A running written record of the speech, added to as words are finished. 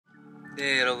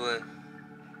네, 여러분,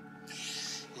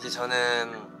 이제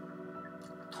저는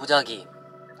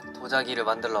도자기를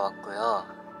만들러 왔고요.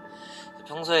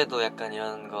 평소에도 약간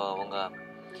이런 거 뭔가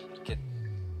이렇게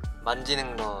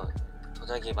만지는 거,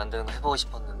 도자기 만드는 거 해보고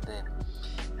싶었는데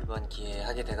이번 기회에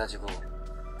하게 돼가지고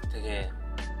되게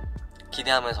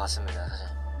기대하면서 왔습니다. 사실.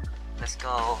 Let's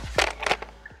go.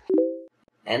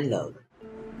 EN-loG.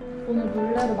 오늘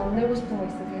물레로 만들고 싶은 거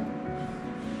있으세요?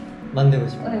 만들고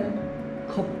싶어요? 네.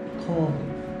 컵,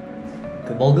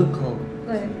 그 머그컵.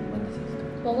 네. 만들 수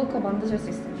있어요. 머그컵 만드실 수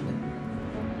있어요.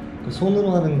 네. 그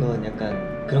손으로 하는 건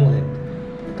약간 그런 거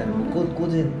같아요. 약간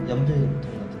꽂은 연필통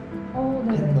같은.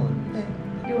 네. 펜 넣은. 네.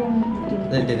 이런 느낌.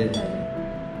 네네네.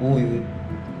 네. 오, 이거.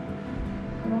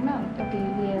 그러면 여기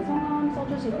위에 성함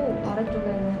써주시고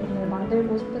아래쪽에는 오늘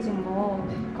만들고 싶으신 거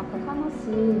각각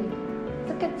하나씩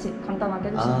스케치 간단하게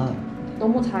해주시면 돼요.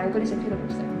 너무 잘 그리실 필요가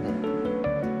없어요. 네.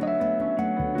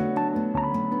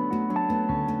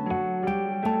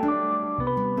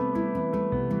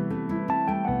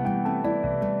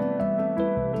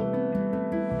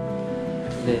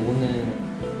 네, 오늘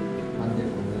만들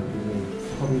거는 이게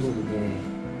컵이고 이게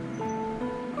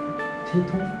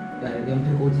필통?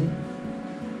 연필 꽂이?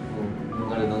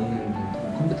 뭔가를 넣는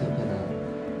통, 컴퓨터 옆에다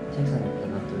책상 옆에다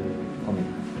놔둘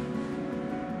겁니다.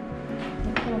 네,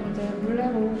 그럼 이제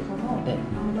물레로 가서 네.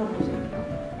 앉아보실게요.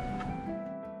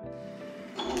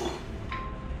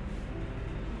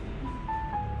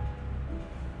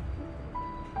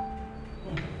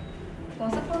 이건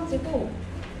스펀지고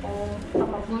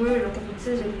아까 물 이렇게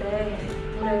묻히실 때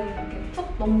물에 이렇게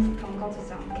툭 너무 푹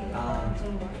담가지지 않게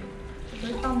묻히는 거예요. 그래서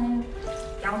일단은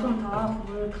양손 다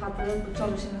물 가득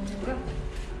묻혀주시면 되고요.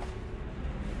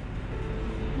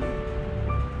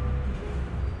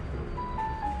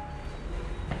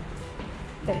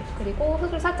 네, 그리고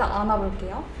흙을 살짝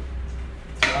안아볼게요.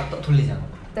 또 돌리지 않고?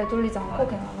 네, 돌리지 않고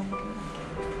그냥 안아보기만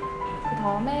할게요. 그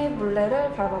다음에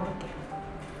물레를 밟아볼게요.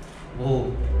 오,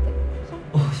 네,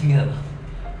 오, 신기하다.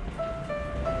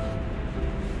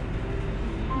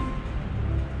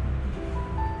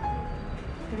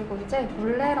 그리고 이제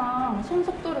물레랑 손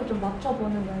속도를 좀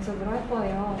맞춰보는 연습을 할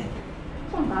거예요.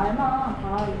 손 날만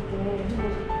닿아있게 해보세요.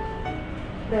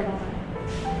 네, 맞아요.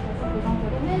 그래서 그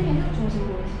상태로 맨 위에 흙 중심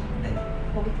보이시죠? 네.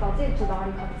 거기까지 두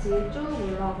날이 같이 쭉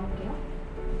올라와 볼게요.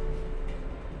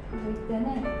 그래서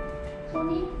이때는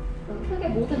손이 그 흙의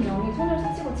모든 면이 손을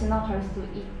스치고 지나갈 수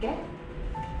있게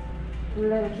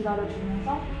물레를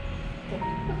기다려주면서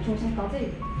흙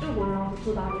중심까지 쭉 올라와서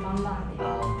두 날이 만나야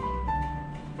돼요.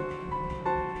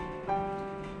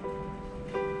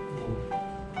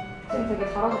 지금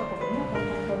되게 잘하셨거든요.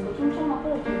 별로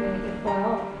촘촘하고 되게 예뻐요.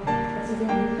 지금 이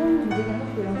손 움직이는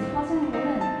것도 연습하시는 거는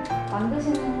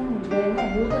만드시는 내내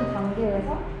모든 단계에서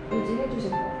유지해 주실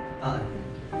거예요.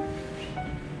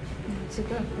 지금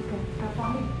이렇게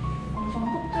발판이 엄청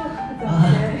폭주하지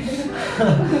않게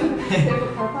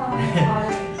계속 발판에 잘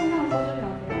신경 써주셔야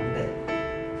돼요. 네.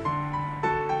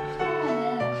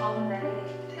 처음에는 가운데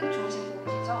흙 중심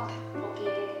보이시죠?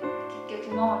 거기에 깊게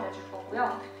구멍을 내줄 거고요.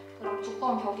 그럼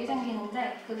두꺼운 벽이 생기는데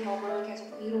그 벽을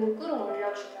계속 위로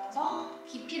끌어올려주면서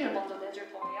깊이를 먼저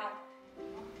내줄 거예요.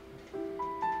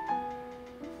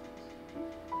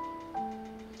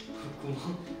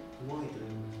 구멍이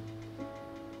들어있는.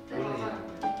 네, 맞아요.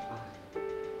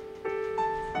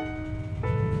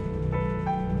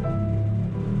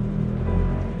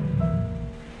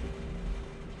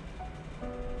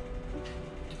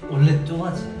 원래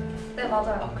좁아지? 네,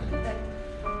 맞아요. 아, 그래? 네.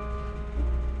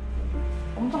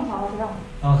 엄청 잘하세요.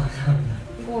 감사합니다.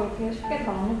 이거 이렇게 쉽게 잘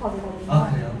안 높아지거든요.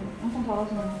 아, 그래요? 엄청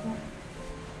잘하시면서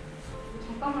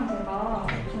잠깐만 제가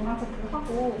중간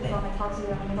체크하고 네. 그다음에 다시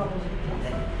앉아보실게요. 네.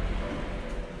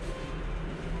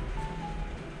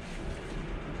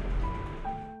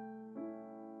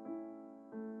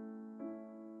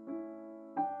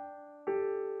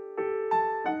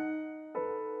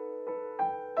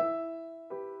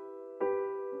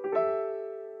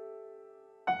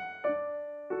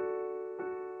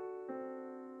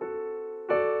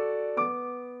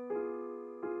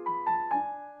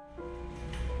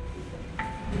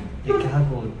 이렇게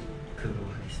하고 그거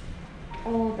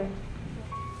하겠습니다. 네.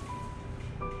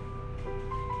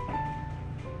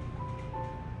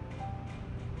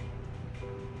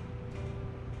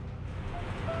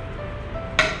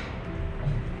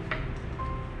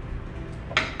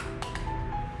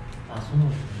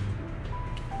 손으로.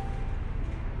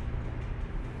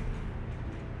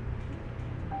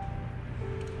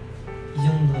 이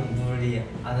정도는 물이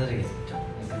안 흐르겠죠?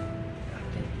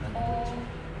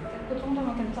 그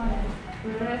정도면 괜찮아요.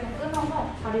 물에서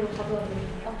끊어서 자리로 가져다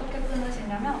드릴게요. 어떻게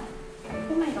끊으시냐면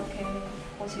폼을 이렇게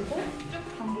거시고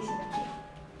쭉 당기시면 돼요.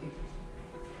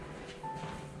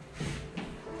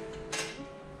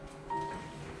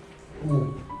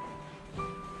 오.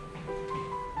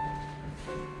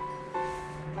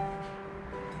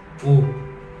 오.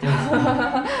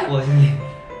 와 신기해.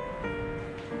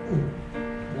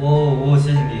 오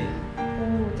진짜 신기해.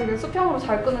 오, 되게 수평으로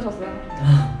잘 끊으셨어요.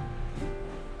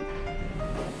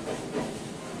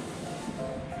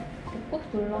 꾹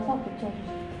눌러서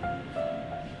붙여주세요.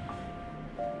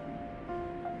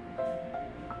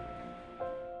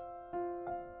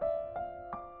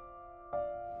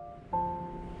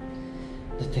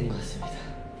 된 것 같습니다.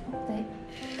 네.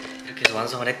 이렇게 해서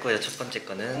완성을 했고요. 첫 번째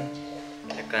거는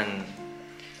약간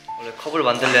원래 컵을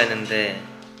만들려 했는데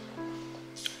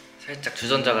살짝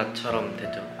주전자처럼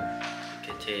됐죠.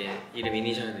 이렇게 제 이름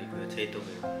이니셜도 있고요.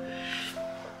 JW.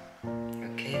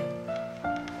 이렇게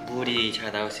물이 잘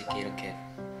나올 수 있게 이렇게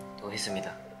또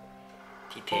했습니다.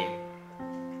 디테일.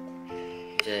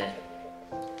 이제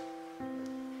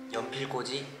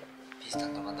연필꽂이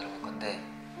비슷한 걸 만들어 볼 건데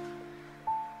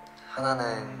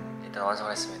하나는 일단 완성을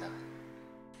했습니다.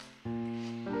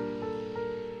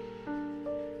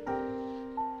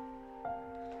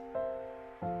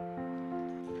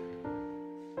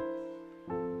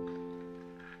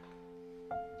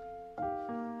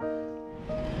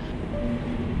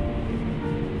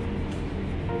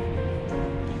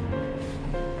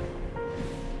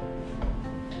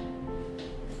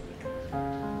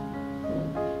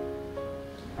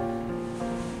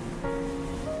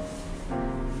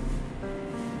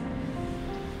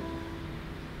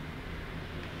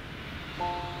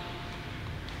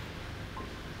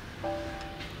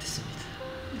 됐습니다.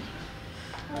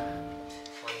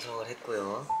 완성을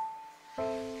했고요.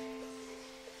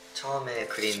 처음에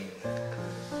그린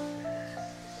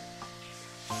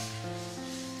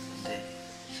근데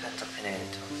살짝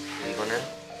변형했죠. 이거는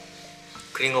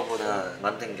그린 것보다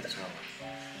만든 게 더 좋은 것 같아요.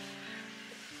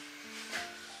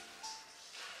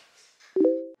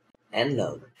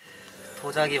 엔하이픈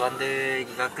도자기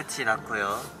만들기가 끝이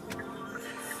났고요.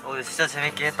 오늘 진짜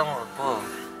재밌게 했던 것 같고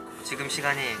지금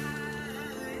시간이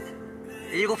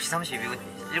 7시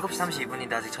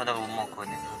 32분인데 아직 저녁을 못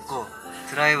먹었거든요. 그리고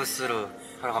드라이브 스루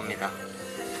하러 갑니다.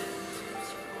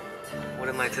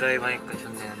 오랜만에 드라이브 하니까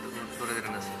좋네요. 노래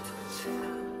들으면서.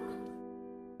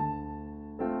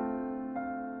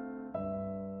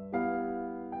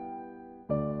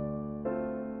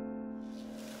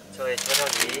 저의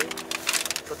저녁이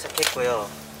도착했고요.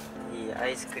 이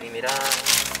아이스크림이랑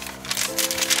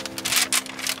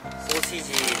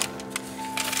소시지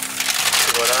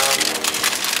그거랑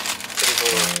그리고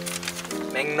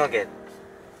맥너겟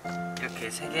이렇게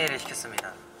 3개를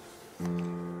시켰습니다.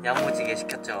 야무지게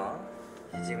시켰죠.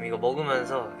 지금 이거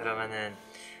먹으면서 그러면은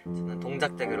저는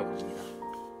동작대교로 갑니다.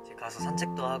 이제 가서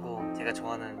산책도 하고 제가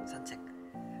좋아하는 산책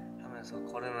하면서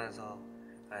걸으면서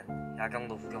약간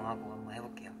야경도 구경하고 한번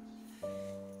해볼게요.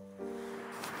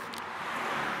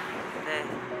 네,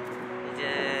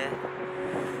 이제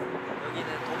여기는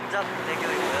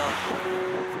동작대교이고요.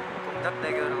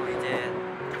 동작대교로 이제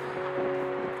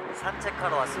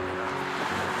산책하러 왔습니다.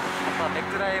 아까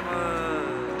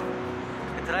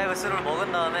드라이브 스루를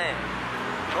먹은 다음에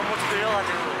너무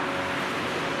졸려가지고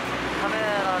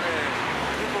카메라를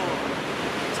끄고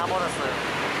자버렸어요.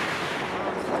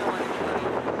 진짜 많이 기다려.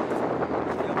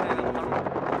 옆에가 바로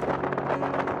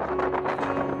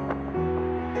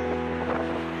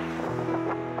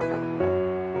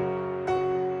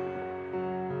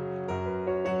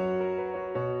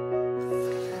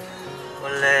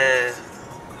원래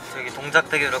저기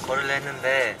동작대교로 걸으려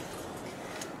했는데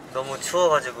너무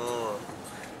추워가지고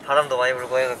바람도 많이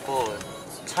불고 해갖고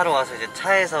차로 와서 이제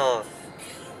차에서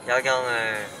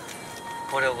야경을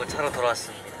보려고 차로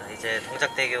돌아왔습니다. 이제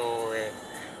동작대교에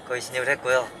거의 진입을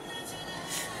했고요.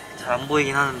 잘 안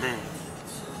보이긴 하는데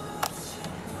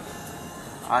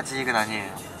아직은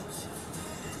아니에요.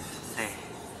 네,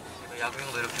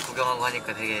 야경도 이렇게 구경하고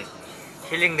하니까 되게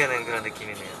힐링되는 그런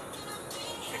느낌이네요.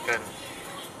 약간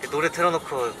노래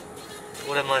틀어놓고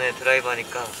오랜만에 드라이브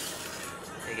하니까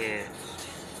되게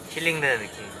힐링되는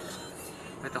느낌.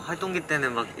 일단 활동기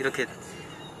때는 막 이렇게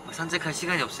산책할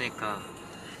시간이 없으니까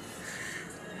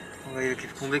뭔가 이렇게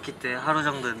공백기 때 하루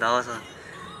정도 나와서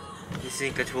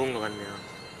있으니까 좋은 것 같네요.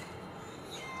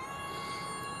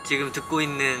 지금 듣고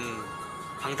있는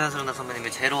방탄소년단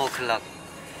선배님의 제로 클락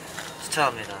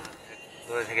추천합니다.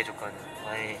 노래 되게 좋거든요.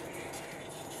 많이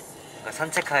뭔가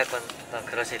산책할 거나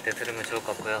그러실 때 들으면 좋을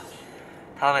것 같고요.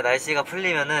 다음에 날씨가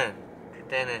풀리면은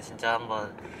그때는 진짜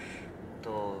한번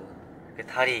또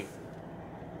이렇게 다리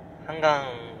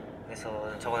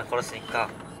한강에서 저번에 걸었으니까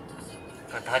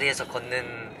그런 다리에서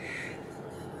걷는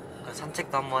그런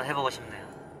산책도 한번 해보고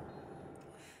싶네요.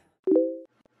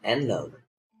 엔하이픈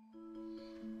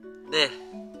네,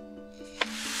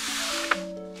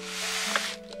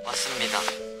 왔습니다.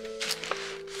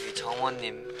 여기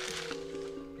정원님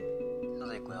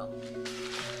써져 있고요.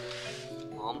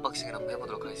 언박싱을 한번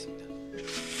해보도록 하겠습니다.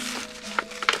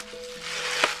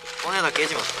 꺼내다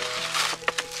깨지면 어떡해.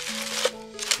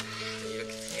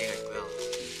 이렇게 두 개가 있고요.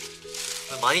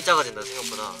 많이 작아진다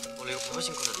생각보다. 원래 이렇게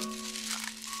훨씬 크거든.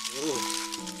 오.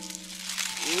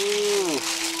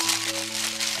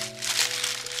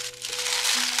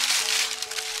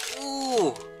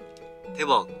 오.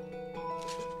 대박.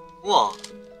 우와.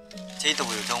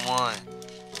 JW 정원.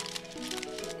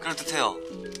 그럴듯해요.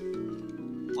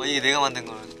 와, 이게 내가 만든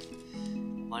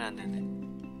거는 말이 안 되네.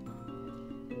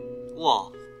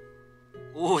 우와.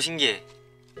 오, 신기해.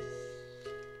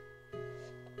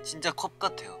 진짜 컵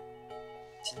같아요.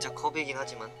 진짜 컵이긴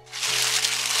하지만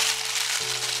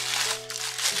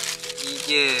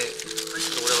이게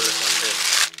훨씬 더 오래 걸렸었는데,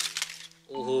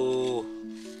 오호,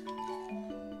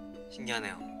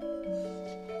 신기하네요.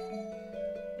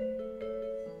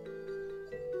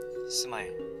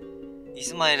 스마일. 이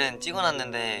스마일은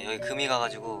찍어놨는데 여기 금이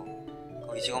가가지고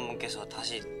거기 직원분께서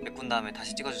다시 메꾼 다음에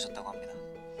다시 찍어주셨다고 합니다.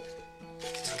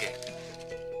 이렇게 두 개.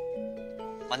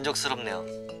 만족스럽네요.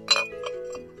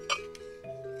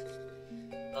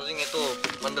 나중에 또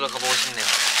만들어 가보고 싶네요.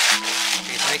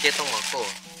 되게 재밌게 했던 것 같고,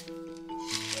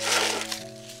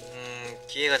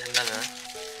 기회가 된다면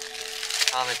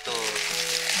다음에 또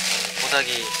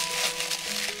도자기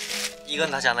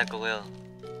이건 다시 안 할 거고요.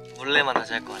 몰래만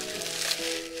다시 할 것 같아요.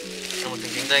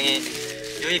 아무튼 굉장히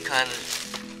유익한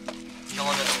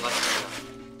경험이었던 것 같습니다.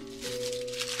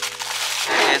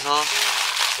 이렇게 해서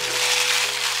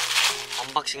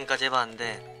언박싱까지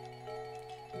해봤는데,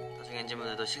 나중에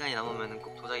엔진분들도 시간이 남으면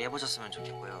꼭 도자기 해보셨으면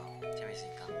좋겠고요.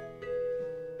 재밌으니까.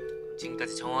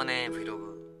 지금까지 정원의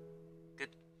브이로그